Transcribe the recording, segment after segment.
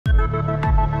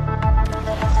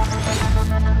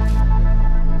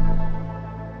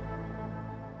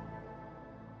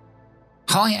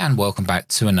Hi and welcome back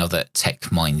to another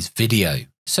Tech Minds video.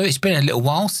 So it's been a little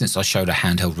while since I showed a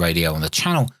handheld radio on the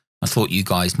channel. I thought you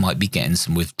guys might be getting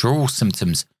some withdrawal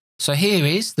symptoms. So here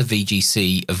is the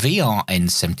VGC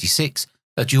VR-N76,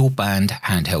 a dual band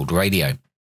handheld radio.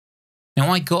 Now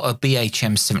I got a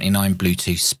BHM79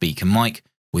 Bluetooth speaker mic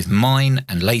with mine,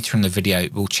 and later in the video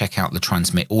we'll check out the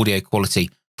transmit audio quality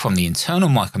from the internal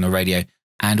mic on the radio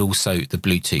and also the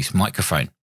Bluetooth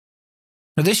microphone.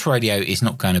 Now this radio is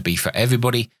not going to be for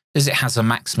everybody as it has a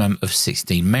maximum of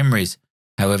 16 memories.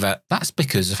 However, that's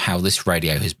because of how this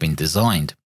radio has been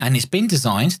designed. And it's been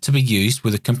designed to be used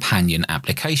with a companion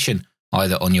application,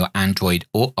 either on your Android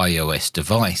or iOS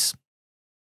device.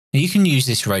 Now you can use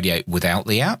this radio without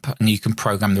the app, and you can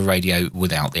program the radio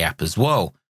without the app as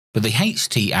well. But the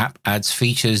HT app adds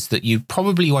features that you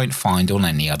probably won't find on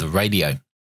any other radio.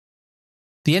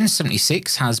 The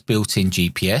N76 has built-in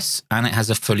GPS and it has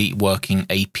a fully working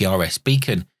APRS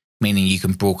beacon, meaning you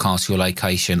can broadcast your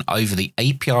location over the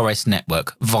APRS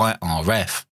network via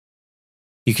RF.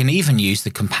 You can even use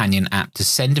the companion app to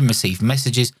send and receive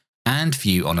messages and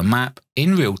view on a map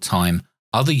in real time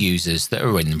other users that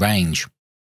are in range.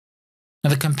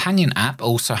 Now the companion app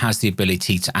also has the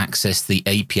ability to access the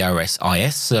APRS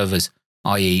IS servers,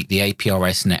 i.e. the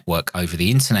APRS network over the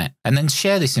internet, and then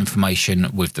share this information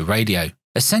with the radio,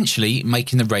 essentially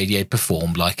making the radio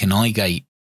perform like an iGate.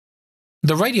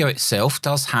 The radio itself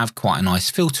does have quite a nice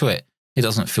feel to it. It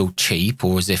doesn't feel cheap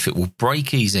or as if it will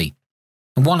break easy.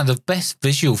 And one of the best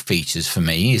visual features for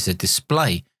me is the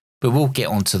display, but we'll get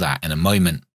onto that in a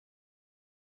moment.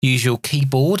 Usual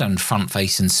keyboard and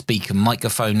front-facing speaker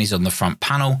microphone is on the front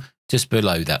panel just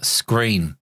below that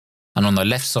screen. And on the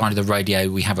left side of the radio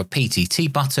we have a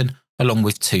PTT button along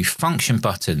with two function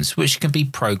buttons which can be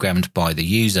programmed by the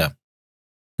user.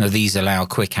 Now these allow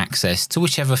quick access to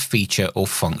whichever feature or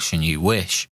function you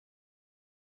wish.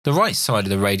 The right side of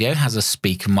the radio has a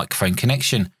speaker microphone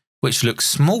connection, which looks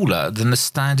smaller than the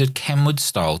standard Kenwood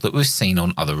style that we've seen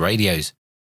on other radios.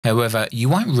 However, you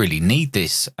won't really need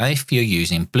this if you're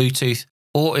using Bluetooth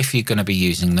or if you're going to be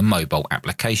using the mobile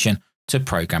application to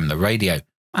program the radio,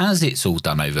 as it's all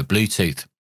done over Bluetooth.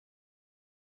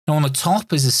 Now on the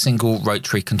top is a single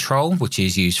rotary control, which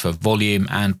is used for volume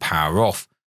and power off,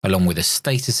 along with a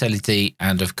status LED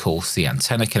and of course the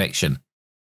antenna connection.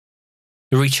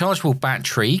 The rechargeable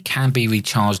battery can be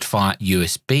recharged via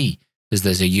USB, as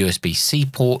there's a USB-C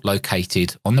port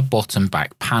located on the bottom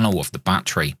back panel of the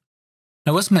battery.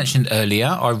 Now as mentioned earlier,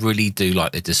 I really do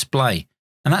like the display,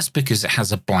 and that's because it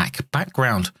has a black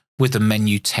background with the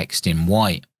menu text in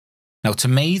white. Now to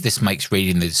me this makes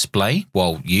reading the display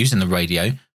while using the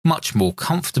radio much more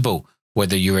comfortable,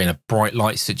 whether you're in a bright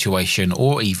light situation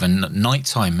or even at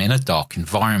nighttime in a dark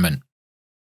environment.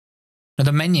 Now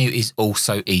the menu is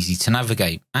also easy to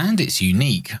navigate and it's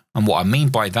unique, and what I mean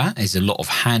by that is a lot of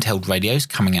handheld radios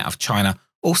coming out of China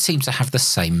all seem to have the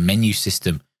same menu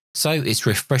system, so it's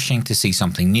refreshing to see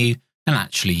something new and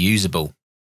actually usable.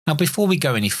 Now before we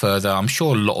go any further, I'm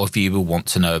sure a lot of you will want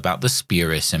to know about the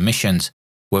Spousal Emissions,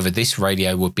 whether this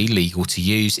radio would be legal to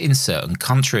use in certain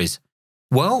countries.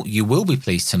 Well, you will be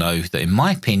pleased to know that in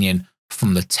my opinion,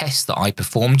 from the test that I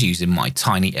performed using my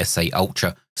tiny SA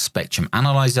Ultra spectrum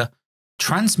analyzer,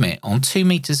 transmit on 2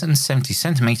 meters and 70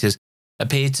 centimeters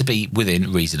appeared to be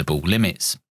within reasonable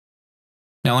limits.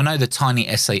 Now I know the tiny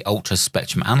SA Ultra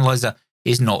spectrum analyzer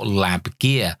is not lab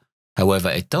gear, however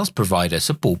it does provide us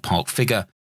a ballpark figure.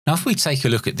 Now if we take a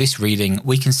look at this reading,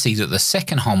 we can see that the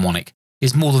second harmonic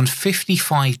is more than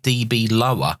 55 dB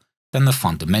lower than the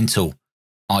fundamental,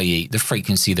 i.e. the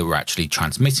frequency that we're actually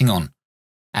transmitting on.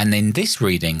 And in this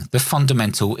reading, the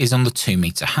fundamental is on the 2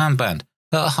 meter handband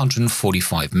at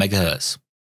 145 MHz.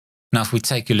 Now if we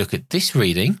take a look at this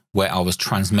reading, where I was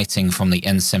transmitting from the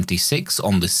N76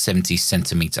 on the 70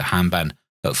 centimeter handband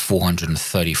at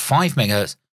 435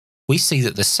 MHz, we see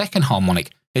that the second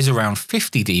harmonic is around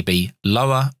 50 dB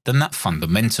lower than that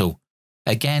fundamental.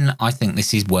 Again, I think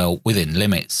this is well within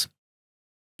limits.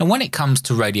 Now when it comes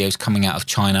to radios coming out of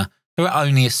China, there are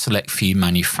only a select few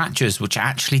manufacturers which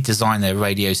actually design their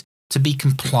radios to be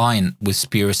compliant with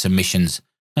Spousal Emissions,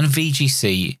 and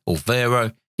VGC or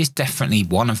Vero is definitely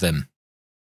one of them.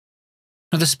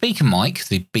 Now the speaker mic,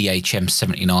 the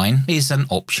BHM79, is an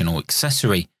optional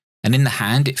accessory, and in the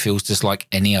hand it feels just like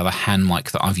any other hand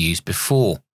mic that I've used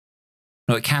before.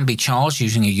 Now it can be charged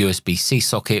using a USB-C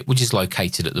socket which is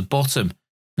located at the bottom,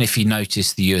 and if you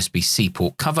notice the USB-C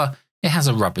port cover, it has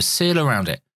a rubber seal around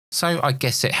it, so I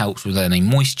guess it helps with any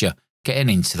moisture getting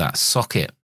into that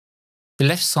socket. The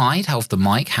left side of the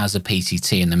mic has a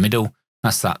PTT in the middle,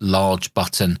 that's that large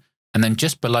button, and then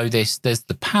just below this there's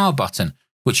the power button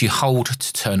which you hold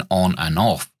to turn on and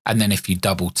off. And then if you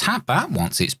double tap that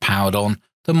once it's powered on,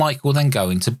 the mic will then go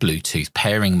into Bluetooth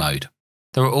pairing mode.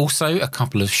 There are also a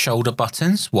couple of shoulder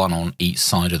buttons, one on each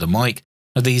side of the mic,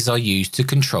 and these are used to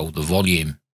control the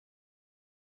volume.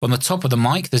 On the top of the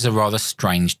mic there's a rather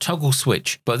strange toggle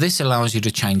switch, but this allows you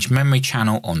to change memory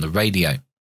channel on the radio.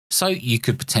 So you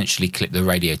could potentially clip the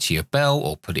radio to your belt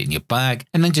or put it in your bag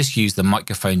and then just use the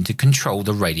microphone to control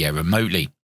the radio remotely.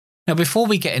 Now before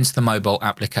we get into the mobile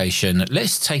application,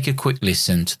 let's take a quick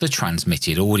listen to the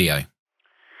transmitted audio.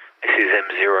 This is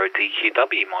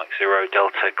M0DQW, Mike 0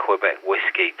 Delta Quebec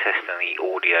Whiskey, testing the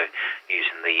audio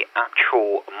using the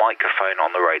actual microphone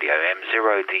on the radio.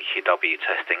 M0DQW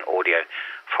testing audio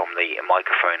from the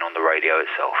microphone on the radio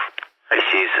itself. This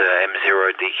is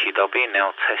M0DQW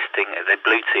now testing the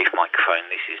Bluetooth microphone.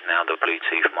 This is now the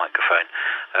Bluetooth microphone.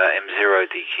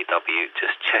 M0DQW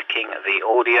just checking the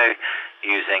audio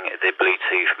using the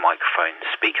Bluetooth microphone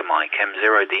speaker mic.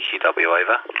 M0DQW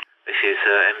over. This is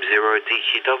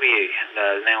M0DQW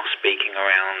now speaking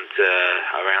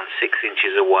around 6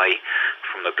 inches away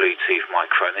from the Bluetooth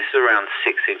microphone. This is around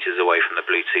 6 inches away from the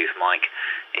Bluetooth mic.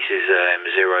 This is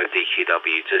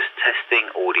M0DQW just testing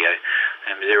audio.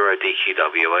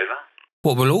 M0DQW over.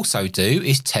 What we'll also do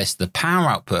is test the power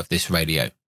output of this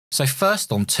radio. So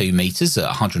first on 2 meters at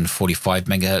 145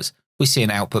 MHz, we see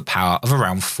an output power of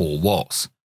around 4 watts.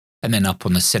 And then up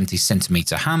on the 70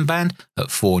 centimeter handband at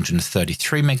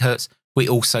 433 MHz, we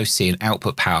also see an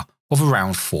output power of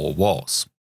around 4 watts.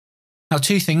 Now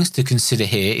 2 things to consider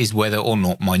here is whether or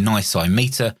not my nice eye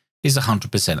meter is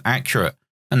 100% accurate,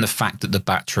 and the fact that the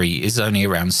battery is only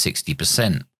around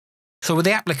 60%. So with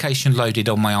the application loaded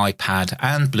on my iPad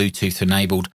and Bluetooth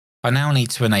enabled, I now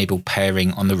need to enable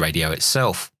pairing on the radio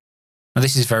itself. Now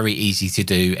this is very easy to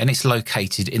do, and it's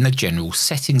located in the general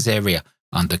settings area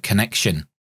under connection.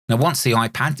 Now once the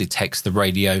iPad detects the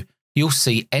radio, you'll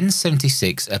see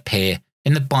N76 appear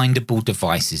in the bindable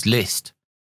devices list.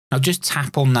 Now just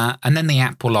tap on that and then the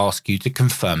app will ask you to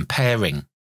confirm pairing.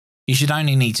 You should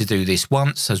only need to do this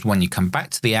once, as when you come back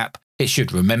to the app, it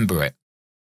should remember it.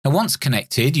 Now once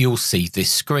connected, you'll see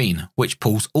this screen, which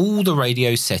pulls all the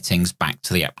radio settings back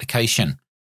to the application.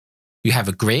 You have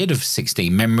a grid of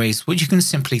 16 memories, which you can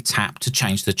simply tap to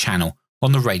change the channel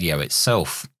on the radio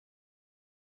itself.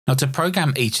 Now to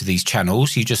program each of these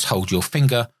channels, you just hold your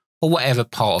finger or whatever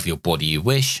part of your body you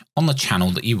wish on the channel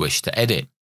that you wish to edit.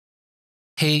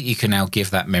 Here you can now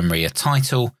give that memory a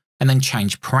title and then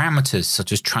change parameters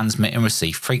such as transmit and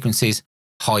receive frequencies,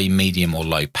 high, medium or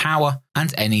low power,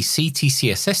 and any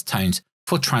CTCSS tones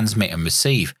for transmit and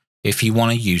receive if you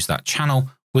want to use that channel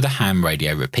with a ham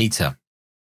radio repeater.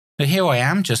 Now here I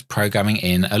am just programming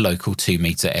in a local 2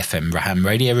 meter FM ham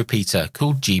radio repeater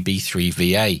called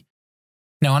GB3VA.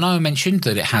 Now I know I mentioned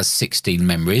that it has 16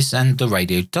 memories, and the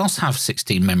radio does have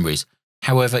 16 memories.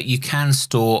 However, you can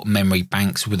store memory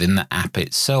banks within the app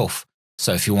itself.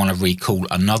 So if you want to recall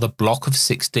another block of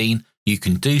 16, you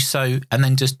can do so and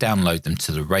then just download them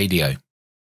to the radio.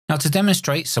 Now to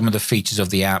demonstrate some of the features of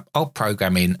the app, I'll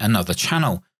program in another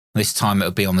channel. This time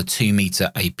it'll be on the 2 meter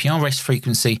APRS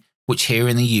frequency, which here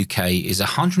in the UK is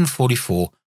 144.8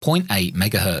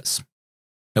 MHz.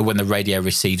 Now when the radio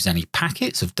receives any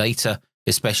packets of data,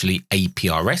 especially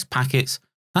APRS packets,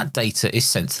 that data is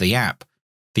sent to the app.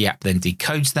 The app then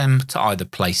decodes them to either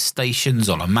place stations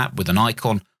on a map with an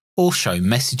icon or show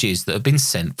messages that have been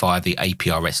sent via the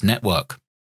APRS network.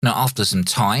 Now after some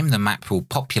time, the map will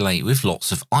populate with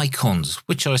lots of icons,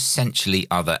 which are essentially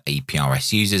other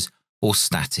APRS users or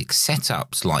static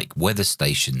setups like weather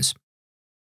stations.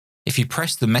 If you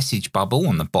press the message bubble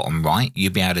on the bottom right,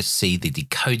 you'll be able to see the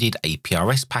decoded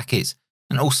APRS packets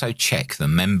and also check the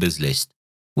members list,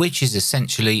 which is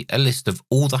essentially a list of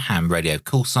all the ham radio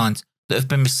call signs that have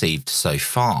been received so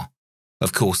far.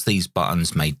 Of course, these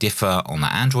buttons may differ on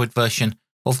the Android version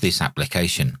of this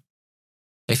application.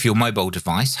 If your mobile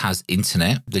device has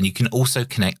internet, then you can also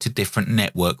connect to different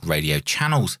network radio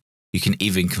channels. You can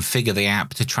even configure the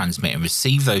app to transmit and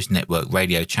receive those network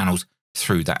radio channels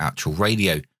through that actual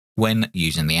radio when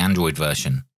using the Android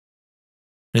version.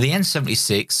 Now, the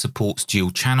N76 supports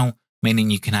dual channel, meaning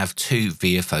you can have 2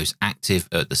 VFOs active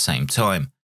at the same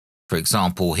time. For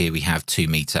example, here we have 2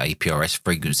 meter APRS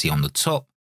frequency on the top,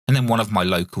 and then one of my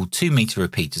local 2 meter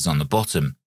repeaters on the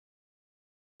bottom.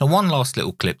 Now one last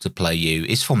little clip to play you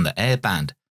is from the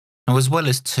Airband. Now as well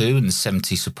as 2 and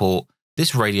 70 support,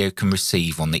 this radio can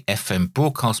receive on the FM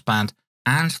broadcast band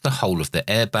and the whole of the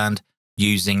Airband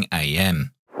using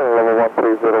AM. Level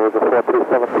 130 with the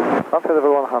 4370. Up to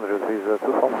level 100, please,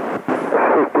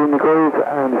 15 degrees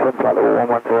and descent flight level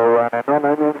 110 and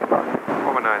 19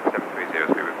 49 730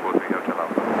 is reporting Hotel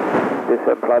Alpha. This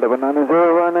 7 flight level 90,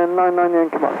 running 99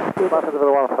 Yankee Mark. Mark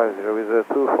level 150 with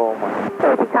 241.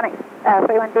 Sorry, Connect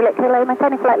 31 Juliet Kilo,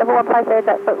 maintaining flight level 150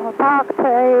 at Football Park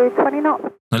to 20 knots.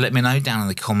 Now let me know down in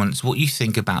the comments what you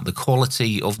think about the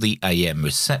quality of the AM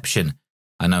reception.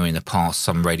 I know in the past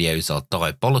some radios are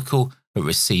diabolical at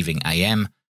receiving AM,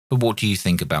 but what do you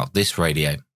think about this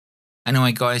radio?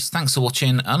 Anyway guys, thanks for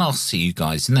watching and I'll see you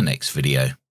guys in the next video.